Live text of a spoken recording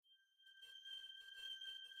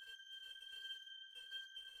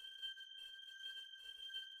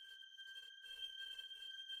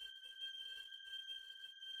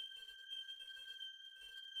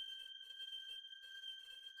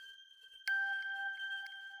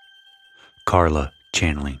Carla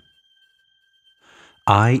channeling.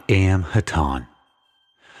 I am Hatonn.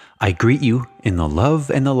 I greet you in the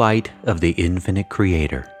love and the light of the infinite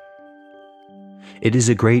Creator. It is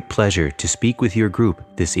a great pleasure to speak with your group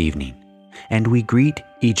this evening, and we greet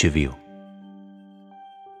each of you.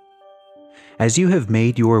 As you have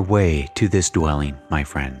made your way to this dwelling, my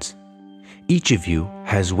friends, each of you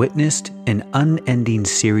has witnessed an unending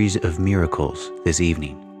series of miracles this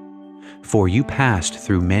evening, for you passed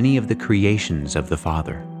through many of the creations of the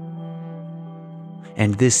Father.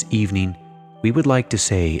 And this evening, we would like to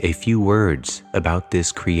say a few words about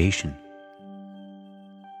this creation.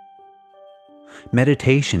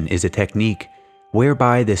 Meditation is a technique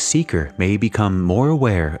whereby the seeker may become more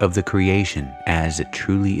aware of the creation as it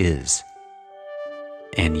truly is.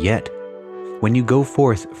 And yet, when you go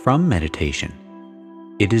forth from meditation,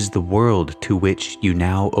 it is the world to which you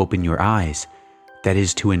now open your eyes that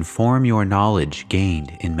is to inform your knowledge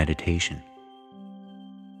gained in meditation.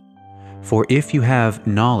 For if you have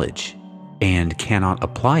knowledge and cannot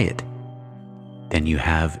apply it, then you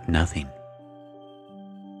have nothing.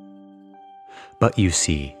 But you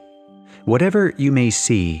see, whatever you may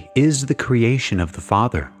see is the creation of the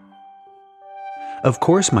Father. Of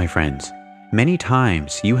course, my friends, many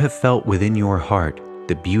times you have felt within your heart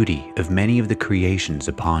the beauty of many of the creations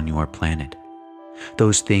upon your planet,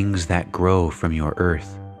 those things that grow from your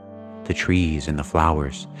earth, the trees and the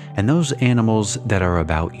flowers, and those animals that are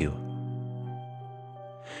about you.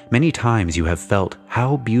 Many times you have felt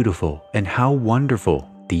how beautiful and how wonderful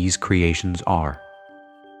these creations are.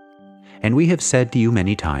 And we have said to you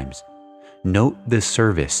many times, note the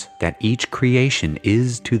service that each creation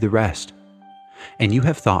is to the rest, and you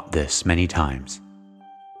have thought this many times.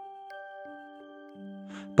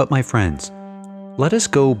 But my friends, let us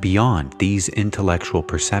go beyond these intellectual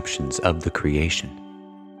perceptions of the creation.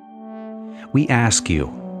 We ask you,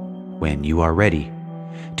 when you are ready,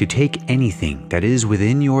 to take anything that is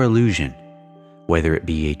within your illusion, whether it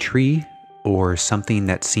be a tree or something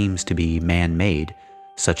that seems to be man-made,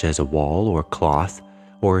 such as a wall or cloth,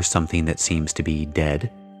 or something that seems to be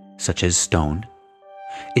dead, such as stone.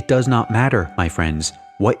 It does not matter, my friends,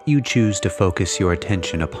 what you choose to focus your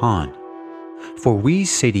attention upon, for we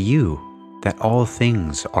say to you that all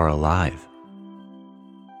things are alive.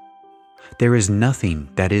 There is nothing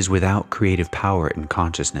that is without creative power and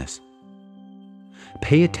consciousness.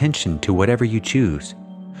 Pay attention to whatever you choose,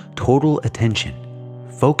 total attention,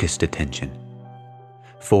 focused attention.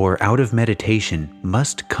 For out of meditation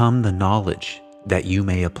must come the knowledge that you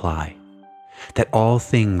may apply, that all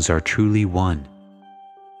things are truly one,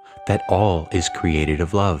 that all is created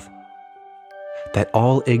of love, that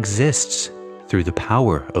all exists through the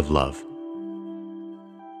power of love.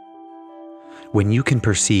 When you can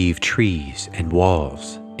perceive trees and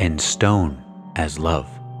walls and stone as love,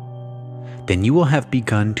 then you will have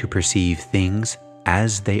begun to perceive things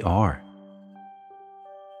as they are.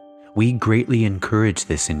 We greatly encourage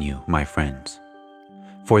this in you, my friends.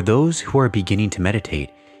 For those who are beginning to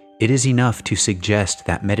meditate, it is enough to suggest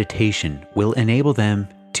that meditation will enable them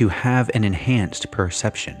to have an enhanced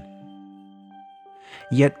perception.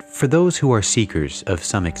 Yet, for those who are seekers of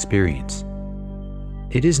some experience,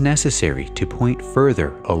 it is necessary to point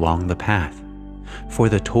further along the path, for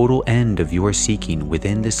the total end of your seeking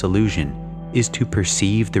within this illusion is to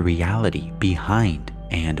perceive the reality behind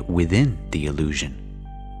and within the illusion.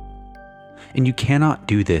 And you cannot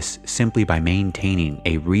do this simply by maintaining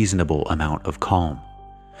a reasonable amount of calm,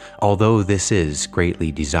 although this is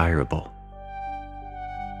greatly desirable.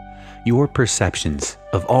 Your perceptions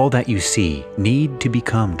of all that you see need to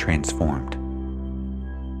become transformed.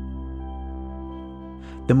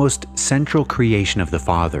 The most central creation of the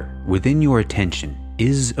Father within your attention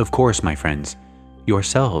is, of course, my friends,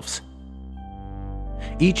 yourselves.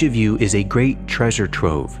 Each of you is a great treasure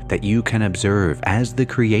trove that you can observe as the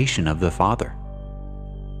creation of the Father.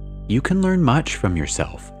 You can learn much from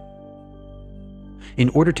yourself. In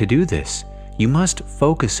order to do this, you must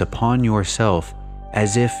focus upon yourself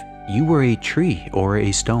as if you were a tree or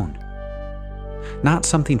a stone. Not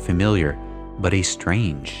something familiar, but a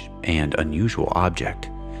strange and unusual object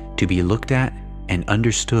to be looked at and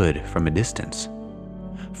understood from a distance,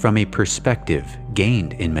 from a perspective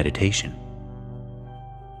gained in meditation.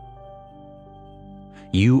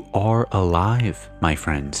 You are alive, my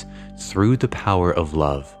friends, through the power of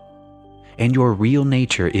love, and your real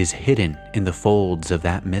nature is hidden in the folds of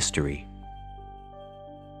that mystery.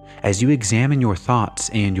 As you examine your thoughts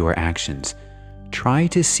and your actions, try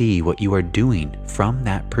to see what you are doing from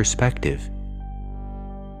that perspective.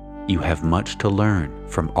 You have much to learn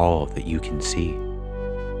from all that you can see.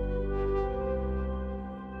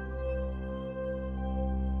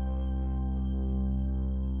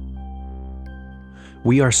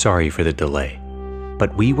 We are sorry for the delay,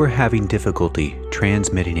 but we were having difficulty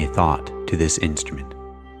transmitting a thought to this instrument.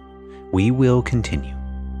 We will continue.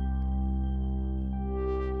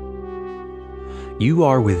 You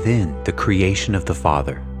are within the creation of the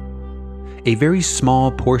Father, a very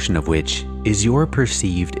small portion of which is your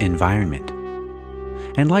perceived environment.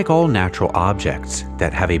 And like all natural objects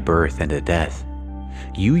that have a birth and a death,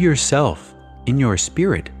 you yourself, in your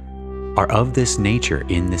spirit, are of this nature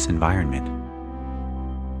in this environment.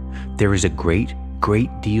 There is a great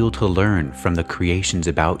deal to learn from the creations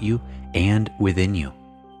about you and within you.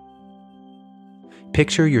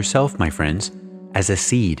 Picture yourself, my friends, as a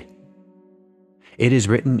seed. It is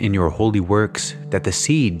written in your holy works that the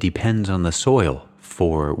seed depends on the soil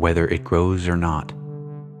for whether it grows or not.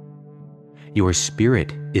 Your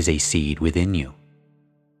spirit is a seed within you.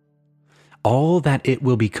 All that it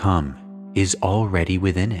will become is already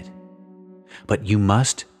within it, but you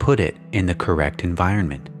must put it in the correct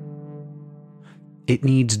environment. It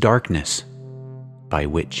needs darkness, by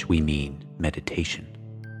which we mean meditation.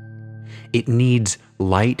 It needs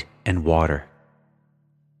light and water.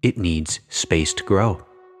 It needs space to grow.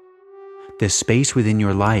 The space within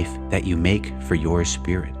your life that you make for your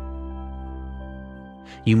spirit.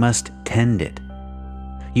 You must tend it.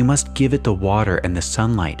 You must give it the water and the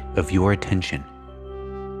sunlight of your attention.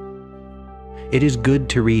 It is good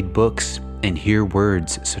to read books and hear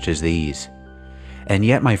words such as these. And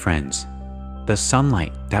yet, my friends, the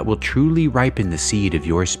sunlight that will truly ripen the seed of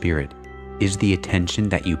your spirit is the attention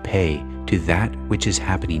that you pay to that which is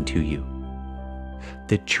happening to you.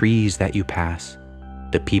 The trees that you pass,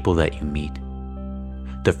 the people that you meet,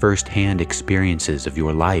 the first-hand experiences of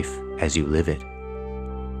your life as you live it.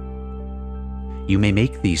 You may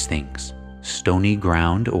make these things stony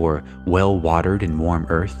ground or well-watered and warm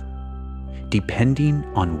earth, depending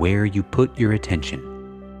on where you put your attention.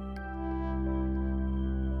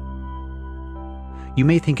 You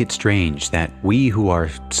may think it strange that we who are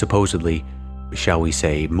supposedly, shall we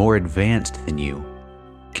say, more advanced than you,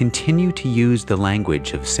 continue to use the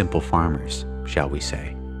language of simple farmers, shall we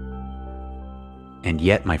say. And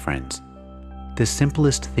yet, my friends, the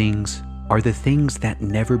simplest things are the things that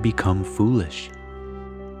never become foolish.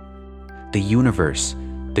 The universe,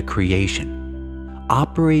 the creation,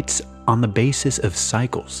 operates on the basis of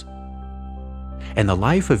cycles. And the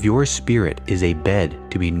life of your spirit is a bed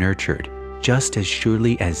to be nurtured just as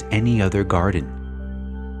surely as any other garden.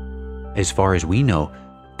 As far as we know,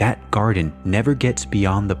 that garden never gets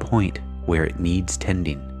beyond the point where it needs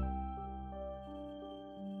tending.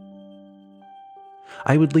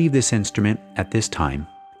 I would leave this instrument at this time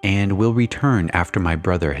and will return after my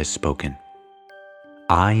brother has spoken.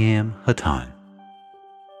 I am Hatonn.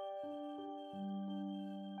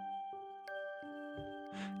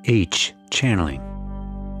 H. Channeling.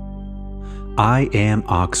 I am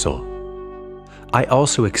Oxel. I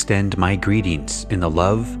also extend my greetings in the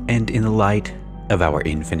love and in the light of our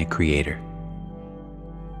infinite Creator.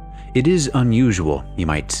 It is unusual, you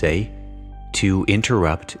might say, to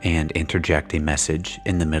interrupt and interject a message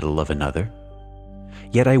in the middle of another.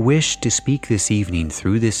 Yet I wish to speak this evening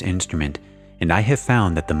through this instrument, and I have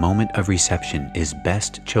found that the moment of reception is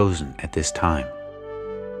best chosen at this time.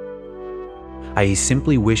 I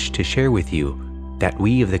simply wish to share with you that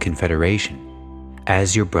we of the Confederation,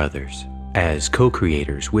 as your brothers, as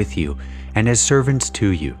co-creators with you, and as servants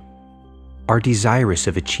to you, are desirous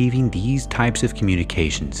of achieving these types of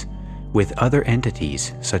communications with other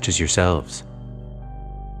entities such as yourselves.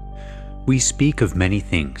 We speak of many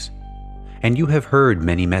things, and you have heard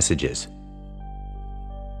many messages.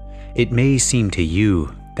 It may seem to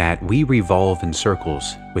you that we revolve in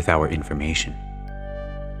circles with our information.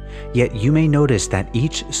 Yet you may notice that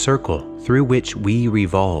each circle through which we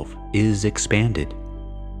revolve is expanded.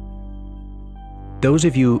 Those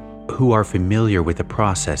of you who are familiar with the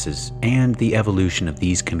processes and the evolution of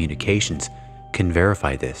these communications can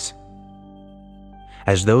verify this.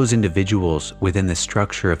 As those individuals within the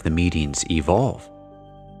structure of the meetings evolve,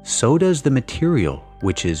 so does the material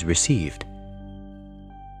which is received.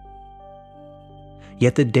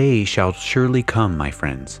 Yet the day shall surely come, my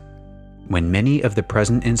friends, when many of the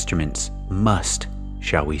present instruments must,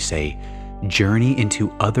 shall we say, journey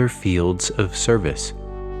into other fields of service.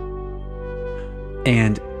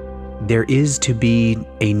 And there is to be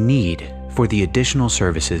a need for the additional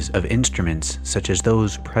services of instruments such as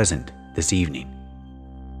those present this evening.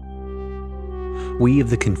 We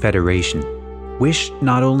of the Confederation wish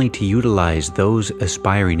not only to utilize those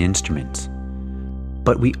aspiring instruments,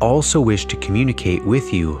 but we also wish to communicate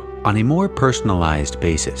with you on a more personalized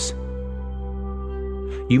basis.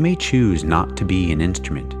 You may choose not to be an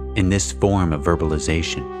instrument in this form of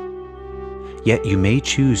verbalization. Yet you may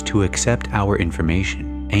choose to accept our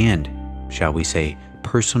information and, shall we say,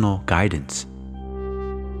 personal guidance.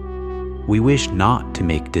 We wish not to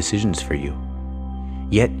make decisions for you.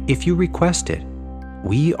 Yet if you request it,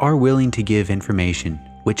 we are willing to give information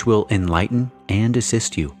which will enlighten and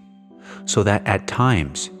assist you, so that at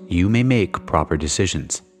times you may make proper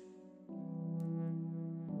decisions.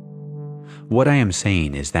 What I am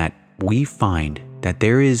saying is that we find that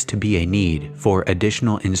there is to be a need for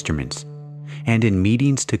additional instruments, and in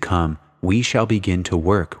meetings to come we shall begin to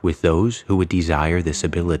work with those who would desire this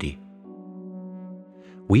ability.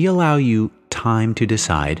 We allow you time to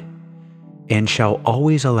decide, and shall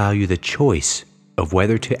always allow you the choice of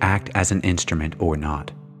whether to act as an instrument or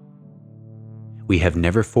not. We have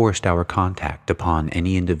never forced our contact upon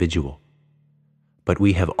any individual, but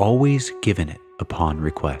we have always given it upon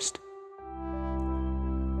request.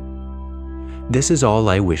 This is all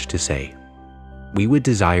I wish to say. We would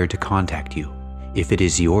desire to contact you if it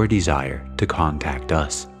is your desire to contact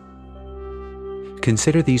us.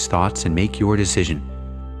 Consider these thoughts and make your decision,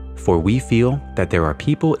 for we feel that there are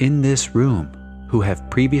people in this room who have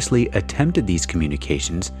previously attempted these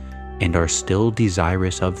communications and are still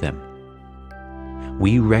desirous of them.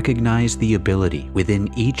 We recognize the ability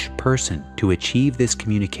within each person to achieve this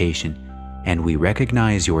communication, and we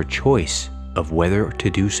recognize your choice of whether to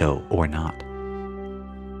do so or not.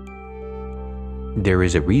 There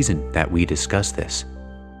is a reason that we discuss this,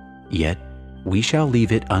 yet we shall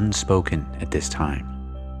leave it unspoken at this time.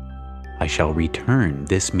 I shall return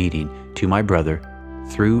this meeting to my brother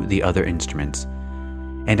through the other instruments,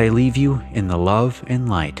 and I leave you in the love and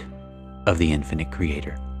light of the infinite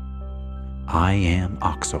Creator. I am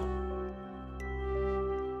Oxal.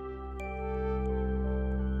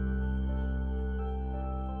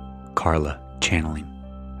 Carla channeling.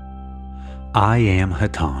 I am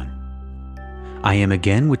Hatonn. I am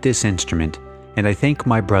again with this instrument, and I thank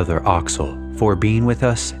my brother Oxal for being with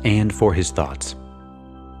us and for his thoughts.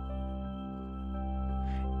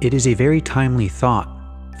 It is a very timely thought,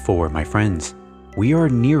 for, my friends, we are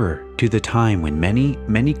nearer to the time when many,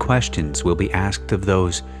 many questions will be asked of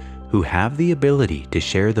those who have the ability to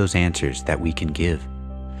share those answers that we can give,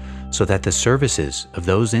 so that the services of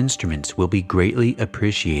those instruments will be greatly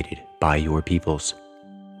appreciated by your peoples.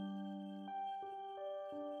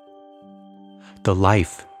 The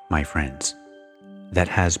life, my friends, that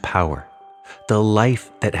has power, the life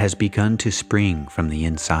that has begun to spring from the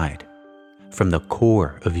inside, from the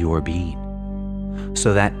core of your being,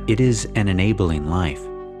 so that it is an enabling life,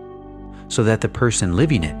 so that the person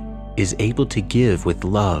living it is able to give with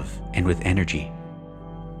love and with energy.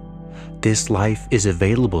 This life is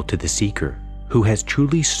available to the seeker who has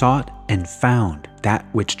truly sought and found that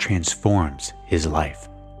which transforms his life.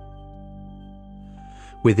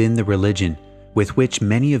 Within the religion with which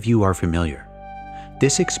many of you are familiar,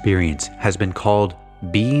 this experience has been called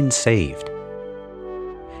being saved.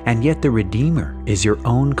 And yet the Redeemer is your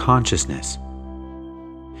own consciousness.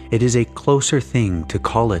 It is a closer thing to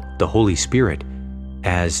call it the Holy Spirit,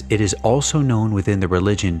 as it is also known within the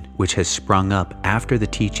religion which has sprung up after the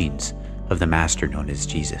teachings of the Master known as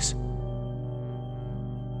Jesus.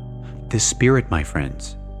 The Spirit, my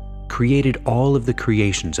friends, created all of the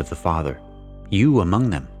creations of the Father, you among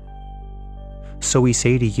them. So we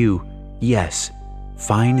say to you, yes,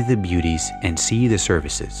 find the beauties and see the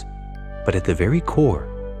services, but at the very core,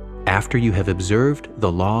 after you have observed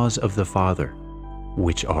the laws of the Father,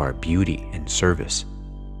 which are beauty and service,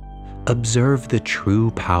 observe the true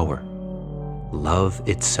power, love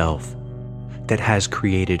itself, that has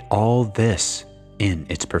created all this in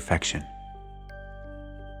its perfection.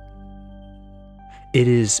 It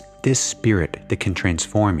is this Spirit that can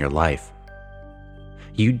transform your life.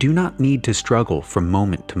 You do not need to struggle from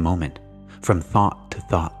moment to moment, from thought to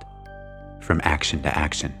thought, from action to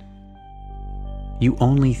action. You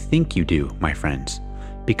only think you do, my friends,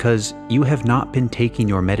 because you have not been taking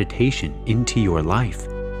your meditation into your life.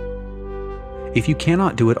 If you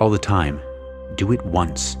cannot do it all the time, do it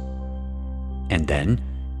once, and then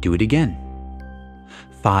do it again.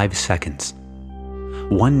 5 seconds.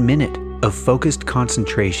 1 minute of focused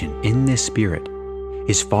concentration in this Spirit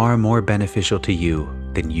is far more beneficial to you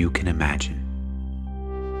than you can imagine.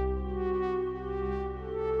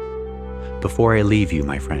 Before I leave you,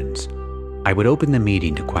 my friends, I would open the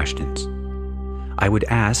meeting to questions. I would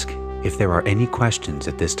ask if there are any questions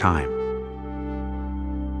at this time.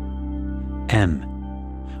 M.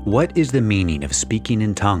 What is the meaning of speaking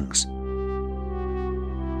in tongues?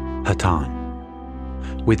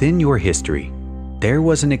 Hatonn. Within your history, there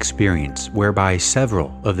was an experience whereby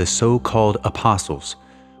several of the so-called apostles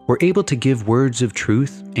were able to give words of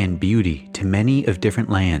truth and beauty to many of different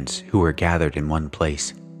lands who were gathered in one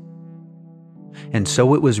place. And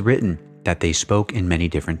so it was written that they spoke in many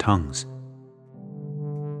different tongues.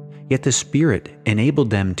 Yet the Spirit enabled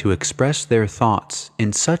them to express their thoughts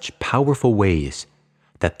in such powerful ways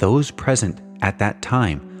that those present at that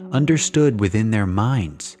time understood within their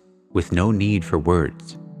minds with no need for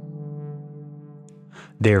words.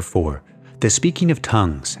 Therefore, the speaking of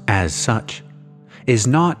tongues as such is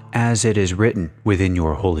not as it is written within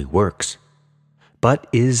your holy works, but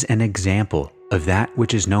is an example of that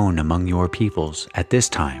which is known among your peoples at this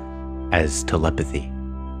time as telepathy.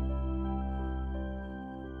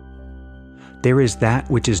 There is that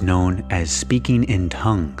which is known as speaking in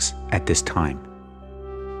tongues at this time.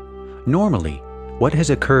 Normally, what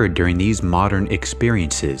has occurred during these modern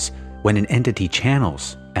experiences when an entity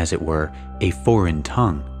channels, as it were, a foreign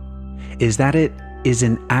tongue, is that it is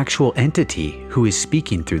an actual entity who is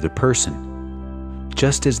speaking through the person,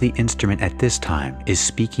 just as the instrument at this time is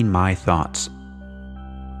speaking my thoughts.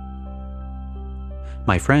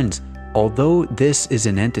 My friends, although this is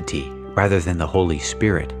an entity rather than the Holy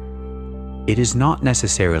Spirit, it is not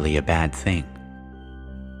necessarily a bad thing.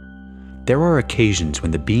 There are occasions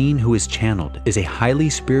when the being who is channeled is a highly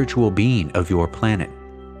spiritual being of your planet,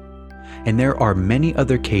 and there are many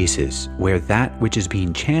other cases where that which is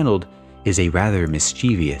being channeled is a rather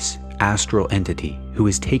mischievous astral entity who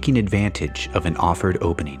is taking advantage of an offered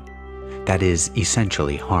opening that is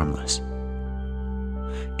essentially harmless.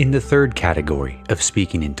 In the third category of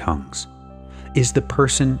speaking in tongues is the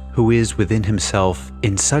person who is within himself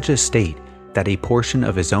in such a state that a portion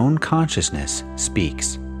of his own consciousness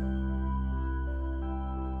speaks.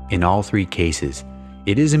 In all three cases,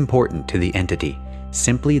 it is important to the entity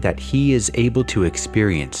simply that he is able to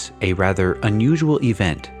experience a rather unusual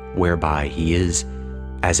event whereby he is,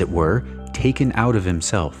 as it were, taken out of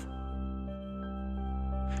himself.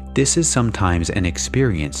 This is sometimes an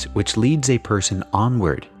experience which leads a person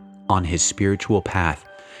onward on his spiritual path,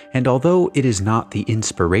 and although it is not the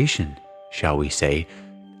inspiration, shall we say,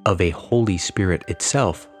 of a Holy Spirit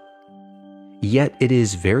itself, yet it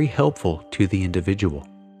is very helpful to the individual.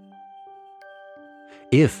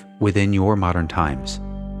 If, within your modern times,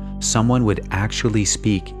 someone would actually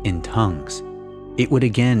speak in tongues, it would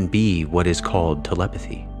again be what is called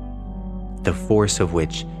telepathy, the force of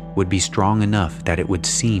which would be strong enough that it would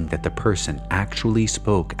seem that the person actually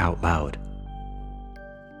spoke out loud.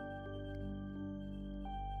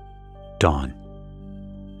 Dawn.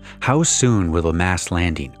 How soon will a mass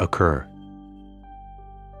landing occur?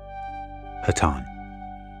 Hatonn.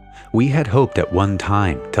 We had hoped at one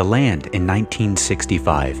time to land in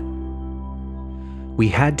 1965. We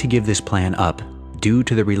had to give this plan up due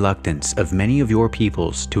to the reluctance of many of your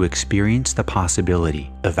peoples to experience the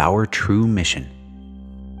possibility of our true mission.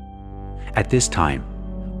 At this time,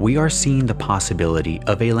 we are seeing the possibility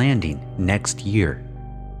of a landing next year.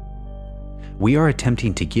 We are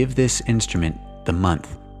attempting to give this instrument the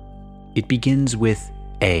month. It begins with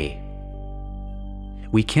A.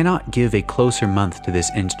 We cannot give a closer month to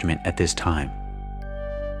this instrument at this time.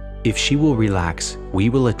 If she will relax, we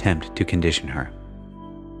will attempt to condition her.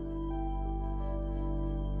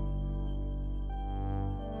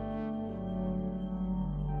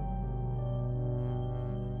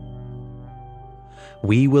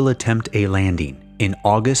 We will attempt a landing in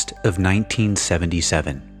August of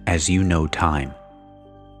 1977, as you know time.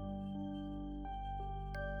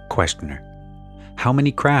 Questioner. How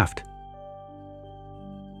many craft?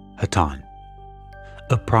 Hatonn.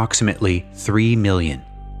 Approximately 3 million,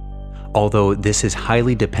 although this is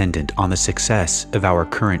highly dependent on the success of our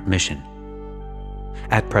current mission.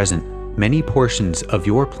 At present, many portions of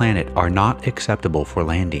your planet are not acceptable for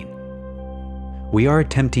landing. We are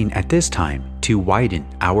attempting at this time to widen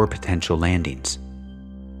our potential landings.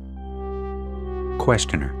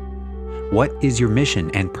 Questioner. What is your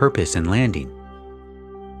mission and purpose in landing?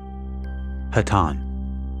 Hatonn.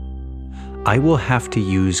 I will have to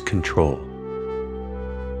use control.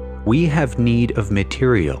 We have need of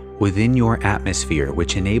material within your atmosphere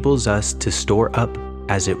which enables us to store up,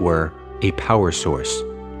 as it were, a power source.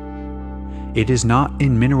 It is not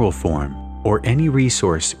in mineral form or any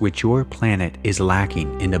resource which your planet is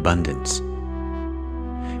lacking in abundance.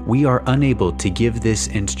 We are unable to give this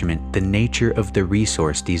instrument the nature of the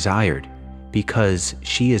resource desired because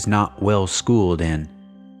she is not well schooled in.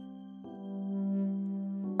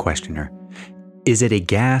 Questioner. Is it a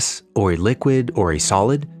gas or a liquid or a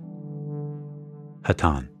solid?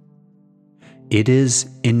 Hatonn. It is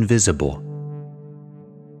invisible.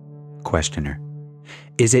 Questioner.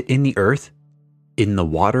 Is it in the earth, in the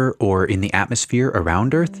water, or in the atmosphere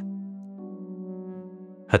around Earth?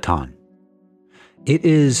 Hatonn. It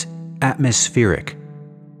is atmospheric.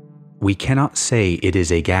 We cannot say it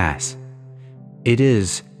is a gas. It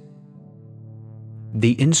is.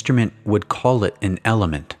 The instrument would call it an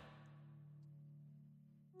element.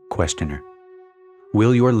 Questioner.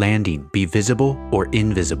 Will your landing be visible or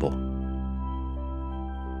invisible?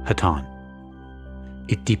 Hatonn.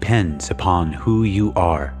 It depends upon who you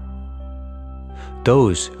are.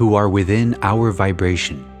 Those who are within our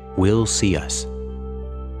vibration will see us.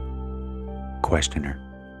 Questioner.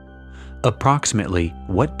 Approximately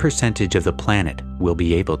what percentage of the planet will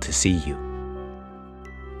be able to see you?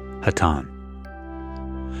 Hatonn.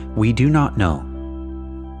 We do not know.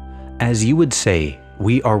 As you would say,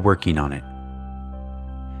 we are working on it.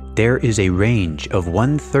 There is a range of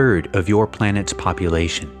 1/3 of your planet's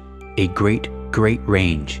population, a great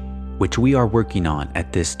range, which we are working on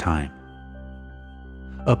at this time.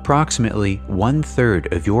 Approximately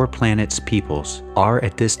 1/3 of your planet's peoples are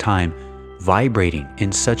at this time vibrating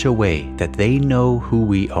in such a way that they know who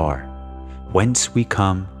we are, whence we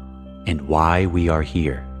come, and why we are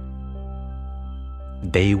here.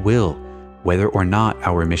 They will, whether or not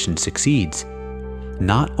our mission succeeds,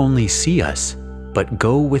 not only see us, but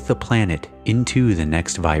go with the planet into the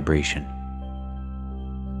next vibration.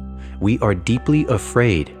 We are deeply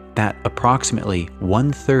afraid that approximately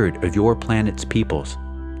 1/3 of your planet's peoples,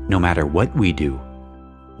 no matter what we do,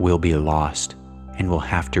 will be lost and will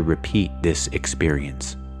have to repeat this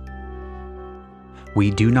experience.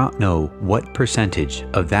 We do not know what percentage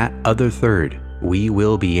of that other third we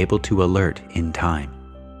will be able to alert in time.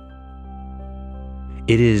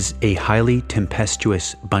 It is a highly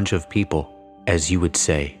tempestuous bunch of people, as you would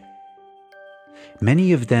say.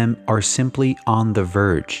 Many of them are simply on the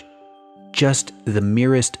verge, just the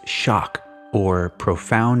merest shock or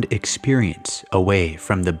profound experience away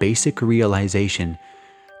from the basic realization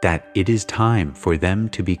that it is time for them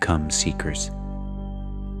to become seekers.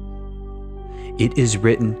 It is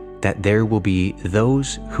written that there will be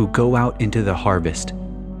those who go out into the harvest,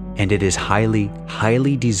 and it is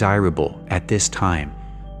highly desirable at this time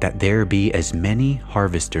that there be as many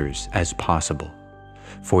harvesters as possible,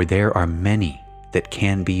 for there are many that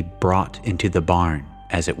can be brought into the barn,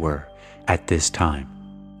 as it were, at this time.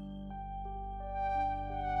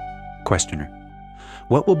 Questioner.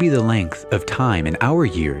 What will be the length of time in our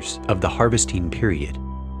years of the harvesting period?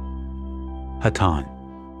 Hatonn.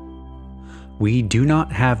 We do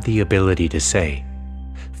not have the ability to say,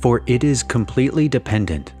 for it is completely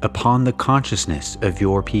dependent upon the consciousness of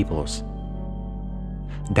your peoples.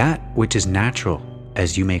 That which is natural,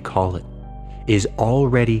 as you may call it, is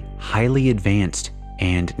already highly advanced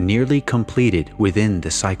and nearly completed within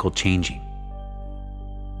the cycle changing.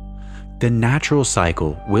 The natural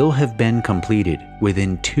cycle will have been completed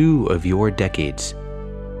within 2 of your decades.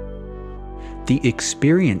 The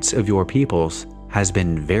experience of your peoples has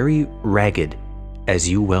been very ragged, as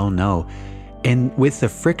you well know, and with the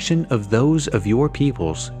friction of those of your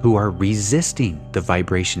peoples who are resisting the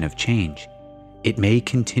vibration of change, it may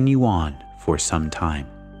continue on for some time.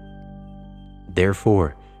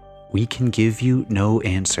 Therefore, we can give you no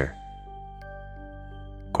answer.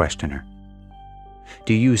 Questioner.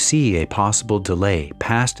 Do you see a possible delay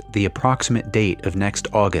past the approximate date of next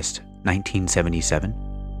August, 1977?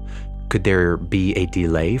 Could there be a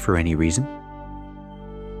delay for any reason?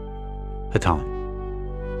 Hatonn.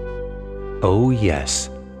 Oh yes.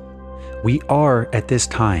 We are at this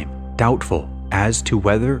time doubtful as to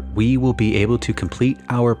whether we will be able to complete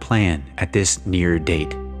our plan at this near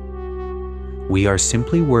date. We are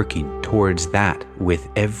simply working towards that with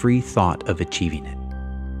every thought of achieving it.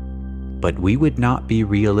 But we would not be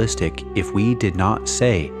realistic if we did not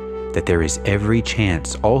say that there is every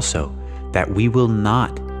chance also that we will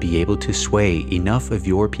not be able to sway enough of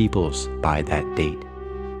your peoples by that date.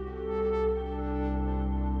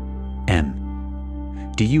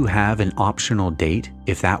 M. Do you have an optional date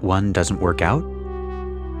if that one doesn't work out?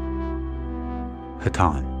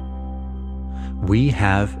 Hatonn. We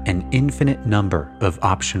have an infinite number of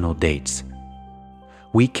optional dates.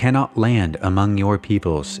 We cannot land among your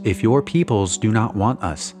peoples if your peoples do not want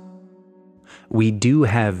us. We do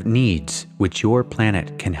have needs which your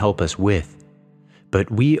planet can help us with,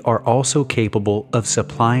 but we are also capable of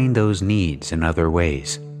supplying those needs in other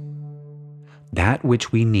ways. That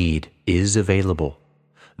which we need is available,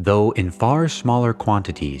 though in far smaller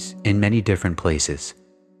quantities in many different places.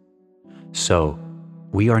 So,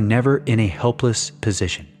 we are never in a helpless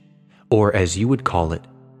position, or as you would call it,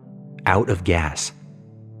 out of gas.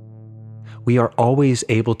 We are always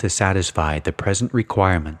able to satisfy the present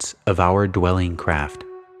requirements of our dwelling craft.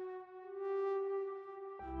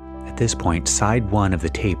 At this point, side 1 of the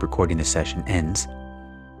tape recording the session ends,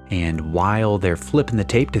 And while they're flipping the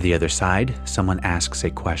tape to the other side, someone asks a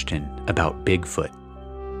question about Bigfoot.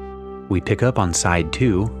 We pick up on side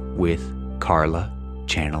 2 with Carla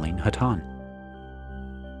channeling Hatonn.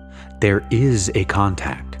 There is a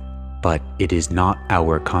contact, but it is not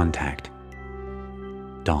our contact.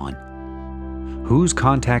 Dawn. Whose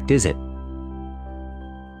contact is it?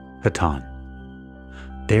 Hatonn.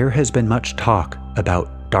 There has been much talk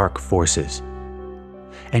about dark forces.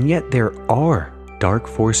 And yet there are dark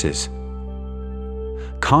forces.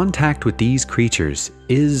 Contact with these creatures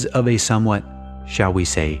is of a somewhat, shall we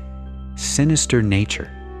say, sinister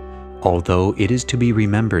nature, although it is to be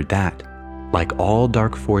remembered that, like all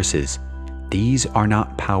dark forces, these are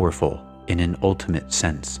not powerful in an ultimate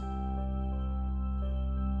sense.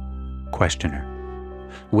 Questioner.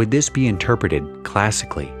 Would this be interpreted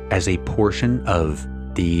classically as a portion of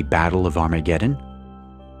the Battle of Armageddon?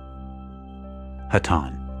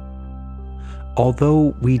 Hatonn.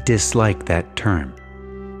 Although we dislike that term,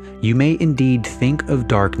 you may indeed think of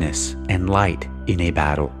darkness and light in a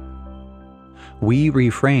battle. We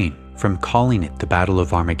refrain from calling it the Battle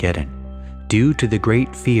of Armageddon due to the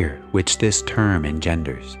great fear which this term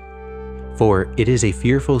engenders, for it is a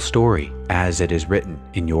fearful story as it is written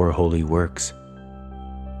in your holy works.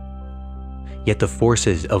 Yet the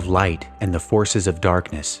forces of light and the forces of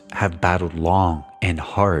darkness have battled long and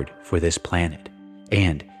hard for this planet,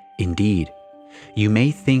 and, indeed, you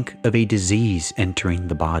may think of a disease entering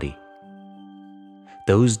the body.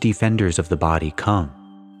 Those defenders of the body come,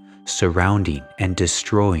 surrounding and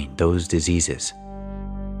destroying those diseases.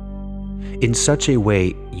 In such a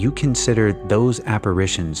way, you consider those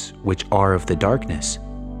apparitions which are of the darkness,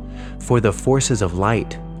 for the forces of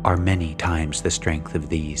light are many times the strength of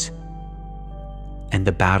these. And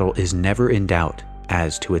the battle is never in doubt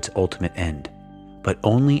as to its ultimate end, but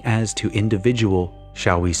only as to individual,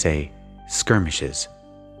 shall we say, skirmishes.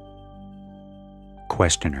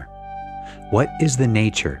 Questioner. What is the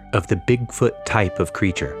nature of the Bigfoot type of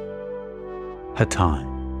creature? Hatonn.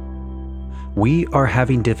 We are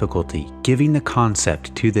having difficulty giving the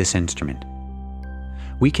concept to this instrument.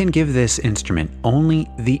 We can give this instrument only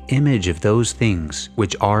the image of those things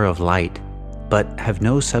which are of light, but have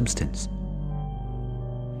no substance.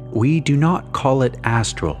 We do not call it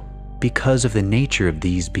astral because of the nature of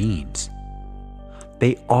these beings.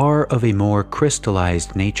 They are of a more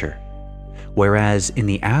crystallized nature, whereas in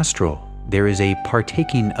the astral there is a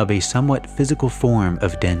partaking of a somewhat physical form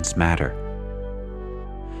of dense matter.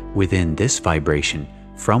 Within this vibration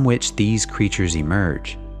from which these creatures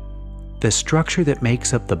emerge, the structure that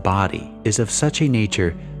makes up the body is of such a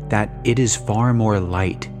nature that it is far more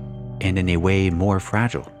light and in a way more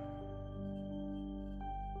fragile.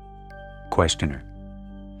 Questioner.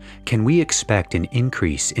 Can we expect an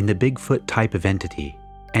increase in the Bigfoot type of entity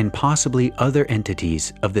and possibly other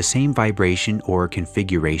entities of the same vibration or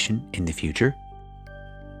configuration in the future?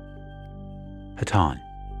 Hatonn.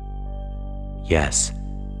 Yes.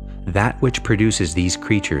 That which produces these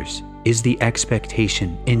creatures is the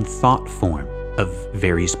expectation in thought form of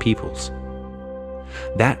various peoples.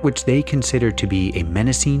 That which they consider to be a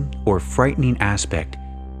menacing or frightening aspect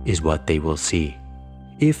is what they will see,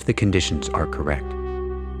 if the conditions are correct.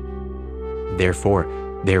 Therefore,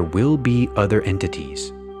 there will be other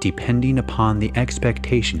entities, depending upon the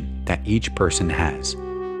expectation that each person has.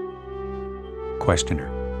 Questioner.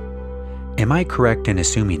 Am I correct in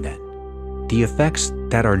assuming that the effects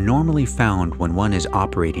that are normally found when one is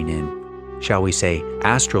operating in, shall we say,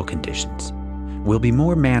 astral conditions, will be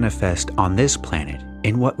more manifest on this planet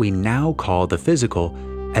in what we now call the physical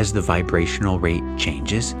as the vibrational rate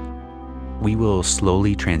changes? We will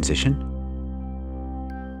slowly transition?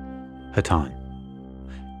 Hatonn.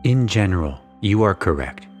 In general, you are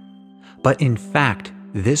correct. But in fact,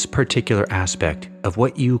 this particular aspect of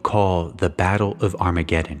what you call the Battle of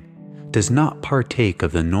Armageddon does not partake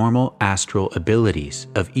of the normal astral abilities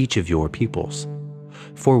of each of your peoples.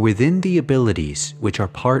 For within the abilities which are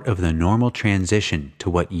part of the normal transition to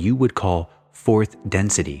what you would call fourth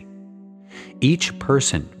density, each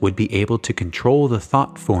person would be able to control the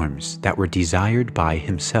thought forms that were desired by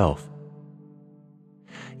himself.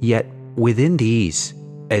 Yet within these,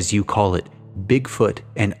 as you call it, Bigfoot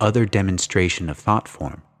and other demonstration of thought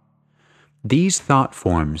form, these thought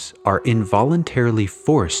forms are involuntarily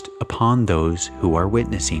forced upon those who are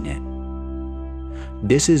witnessing it.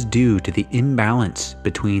 This is due to the imbalance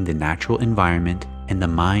between the natural environment and the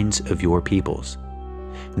minds of your peoples,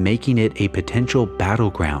 making it a potential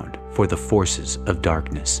battleground for the forces of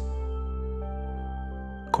darkness.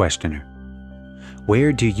 Questioner.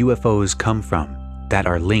 Where do UFOs come from that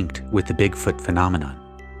are linked with the Bigfoot phenomenon?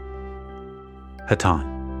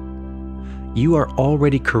 Hatonn. You are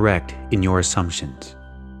already correct in your assumptions.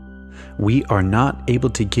 We are not able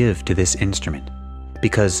to give to this instrument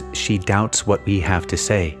because she doubts what we have to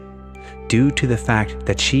say, due to the fact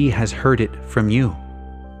that she has heard it from you.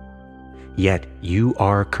 Yet you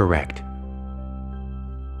are correct.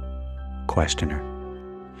 Questioner: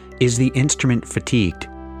 Is the instrument fatigued?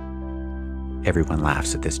 Everyone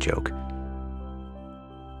laughs at this joke.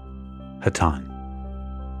 Hatonn: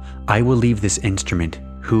 I will leave this instrument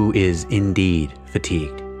who is indeed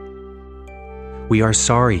fatigued. We are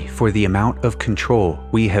sorry for the amount of control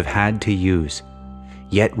we have had to use,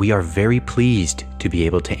 yet we are very pleased to be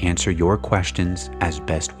able to answer your questions as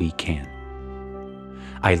best we can.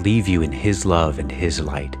 I leave you in His love and His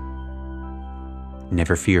light.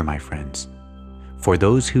 Never fear, my friends, for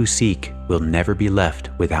those who seek will never be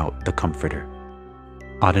left without the Comforter.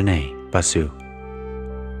 Adonai Basu.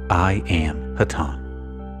 I am Hatonn.